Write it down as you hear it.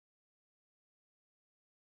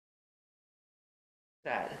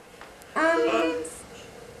That. Um,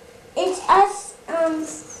 it's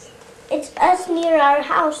us near our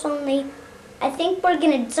house, only I think we're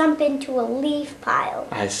gonna jump into a leaf pile.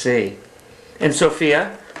 I see. And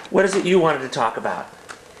Sophia, what is it you wanted to talk about?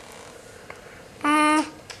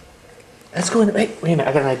 Let's go in. Wait a minute,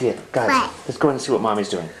 I got an idea. Guys, What? let's go in and see what Mommy's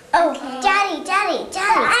doing. Oh, okay. Daddy.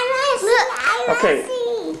 I wanna Okay.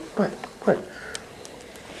 see. What?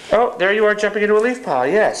 Oh, there you are jumping into a leaf pile,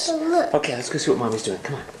 yes. Look. Okay, let's go see what Mommy's doing.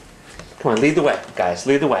 Come on, lead the way, guys,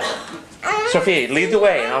 lead the way. Sophia, lead the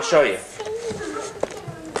way and I'll show you.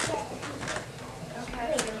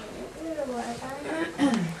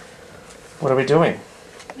 What are we doing?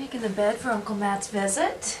 Making the bed for Uncle Matt's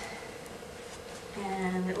visit.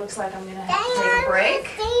 And it looks like I'm going to have to take a break.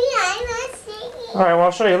 All right, well,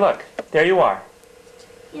 I'll show you. Look, there you are.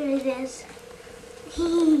 Here it is.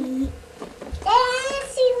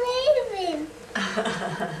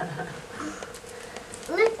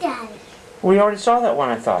 Look, Daddy. We already saw that one,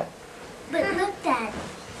 I thought. But look, Daddy.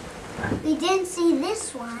 We didn't see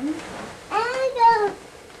this one. I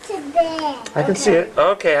go to bed. I can see it.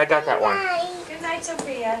 Okay, I got that one. Good night,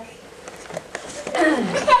 Sophia.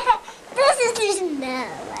 This is no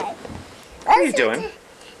way. What are you doing?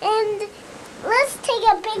 And let's take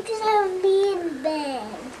a picture of me in bed.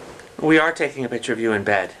 We are taking a picture of you in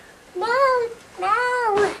bed. No.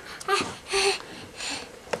 No.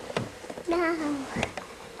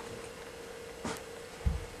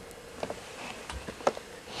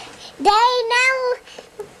 Daddy, now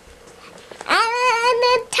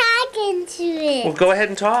I'm talking to it. Well, go ahead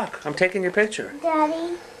and talk. I'm taking your picture.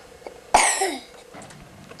 Daddy.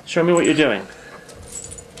 Show me what you're doing.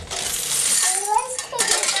 Let's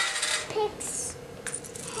take a pics.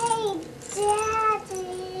 Hey,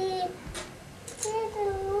 Daddy.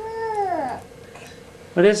 Look.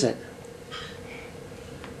 What is it?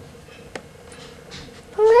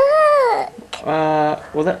 Look.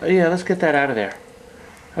 Yeah, let's get that out of there.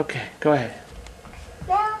 Okay, go ahead.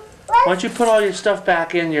 Now, Why don't you put all your stuff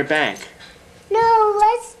back in your bank? No,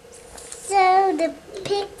 let's show the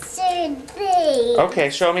picture thing. Okay,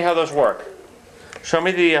 show me how those work. Show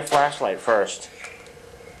me the flashlight first.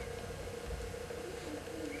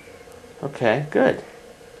 Okay, good.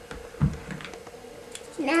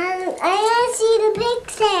 Now, I want to see the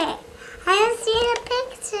picture. I want to see the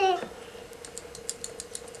picture.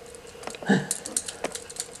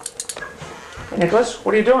 Nicholas,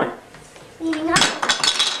 what are you doing? Eating up.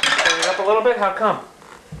 Clean it up a little bit? How come?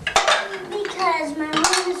 Because my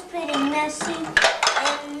room is pretty messy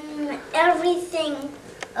and everything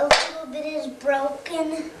a little bit is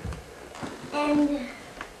broken and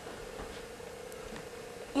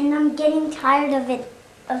I'm getting tired of it,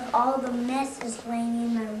 of all the messes laying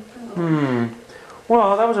in my room.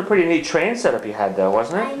 Well, that was a pretty neat train setup you had, though,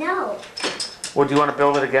 wasn't I it? know. Well, do you want to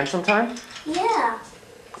build it again sometime? Yeah.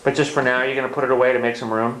 But just for now, you're going to put it away to make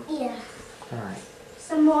some room? Yeah. All right.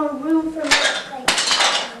 Some more room for my truck.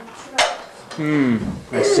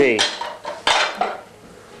 I see.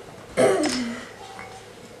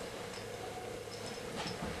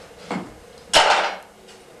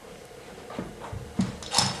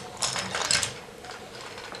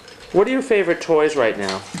 What are your favorite toys right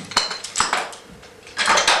now?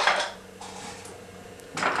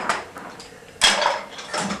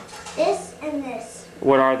 This and this.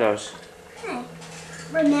 What are those? Hey,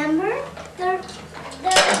 remember? They're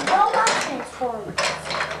robot transformers.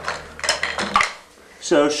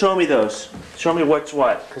 So show me those. Show me what's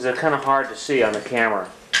what, because they're kind of hard to see on the camera.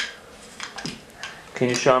 Can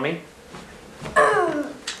you show me?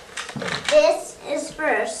 This is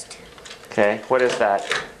first. Okay, what is that?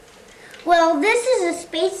 Well, this is a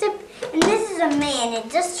spaceship and this is a man. It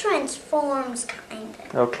just transforms, kind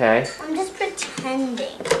of. Okay. I'm just pretending.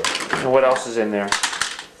 And what else is in there?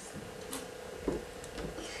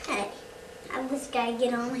 Hey, have this guy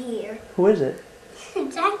get on here. Who is it?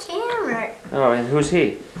 Jack Hammer. Oh, and who's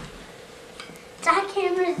he? Jack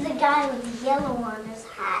Hammer is the guy with the yellow on his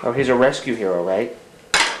hat. Oh, he's a rescue hero, right?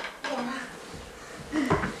 Yeah.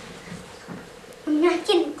 I'm not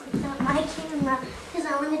going to put on my camera because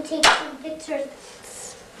I want to take some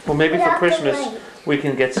pictures. Well, maybe for Without the Christmas light. we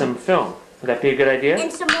can get some film. Would that be a good idea?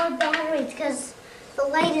 And some more batteries because the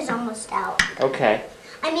light is almost out. Okay.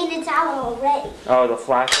 I mean, it's out already. Oh, the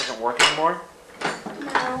flash doesn't work anymore?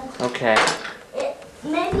 No. Okay.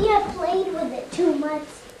 Maybe I played with it too much.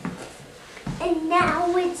 And now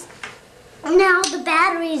the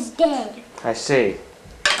battery's dead. I see.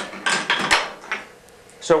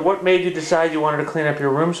 So what made you decide you wanted to clean up your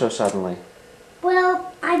room so suddenly?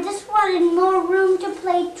 Well, I just wanted more room to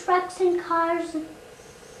play trucks and cars.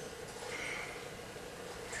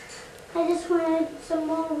 I I just wanted some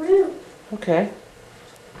more room. Okay.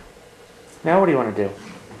 Now what do you want to do?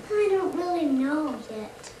 I don't really know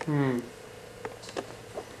yet.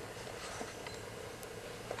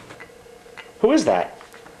 Who is that?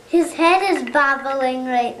 His head is bobbling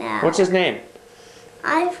right now. What's his name?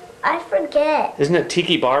 I forget. Isn't it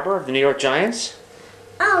Tiki Barber of the New York Giants?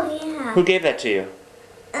 Oh yeah. Who gave that to you?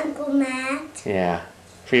 Uncle Matt. Yeah.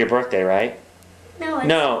 For your birthday, right? No, it's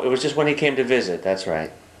No, it was just when he came to visit. That's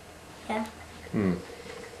right. yeah. Hmm.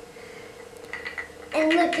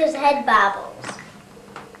 And look, his head bobbles.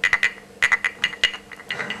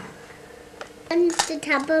 On the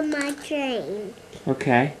top of my train.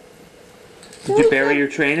 Okay. Did you bury your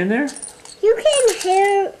train in there? You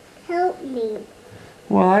can help me.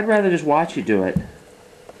 Well, I'd rather just watch you do it.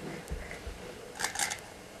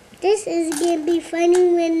 This is gonna be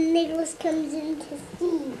funny when Nicholas comes in to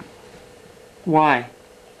see. Why?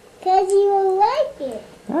 Because you will like it.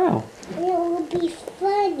 Oh. And it will be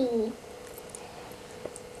funny.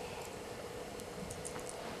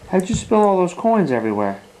 How'd you spill all those coins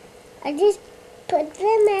everywhere? I just put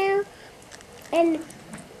them out and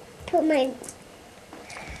put my...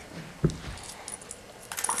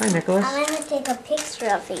 Hi, Nicholas. I'm going to take a picture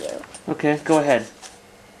of you. Okay, go ahead.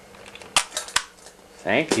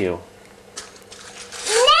 Thank you.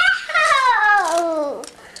 No!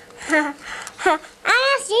 I'm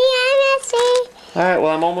messy. All right, well,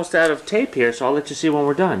 I'm almost out of tape here, so I'll let you see when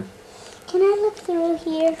we're done. Can I look through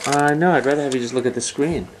here? No, I'd rather have you just look at the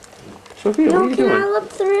screen. Sophia, what are No, you can I doing? look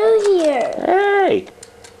through here? Hey!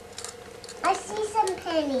 I see some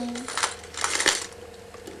pennies.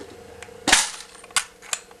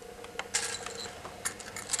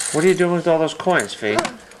 What are you doing with all those coins, Fee?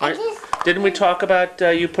 Didn't we talk about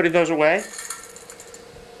you putting those away?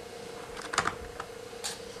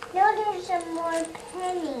 No, there's some more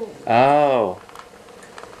pennies. Oh.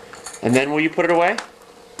 And then will you put it away?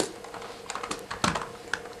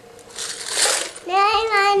 Now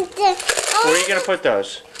I want to... Where are you going to put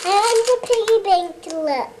those? I want the piggy bank to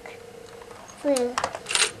look.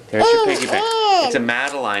 There's your piggy bank. It's a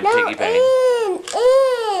Madeline piggy bank.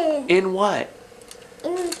 In what?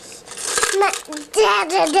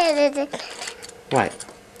 What?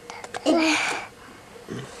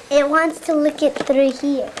 It wants to look it through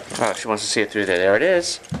here. Oh, she wants to see it through there. There it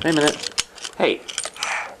is. Wait a minute. Hey,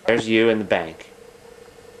 there's you in the bank.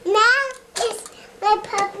 Now it's my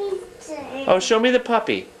puppy's turn. Oh, show me the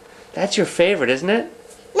puppy. That's your favorite, isn't it?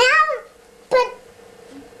 Now, but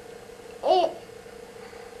it,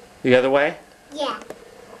 The other way? yeah,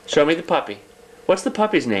 Show me the puppy. What's the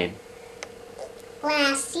puppy's name?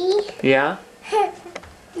 Lassie. Yeah?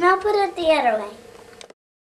 Now put it the other way.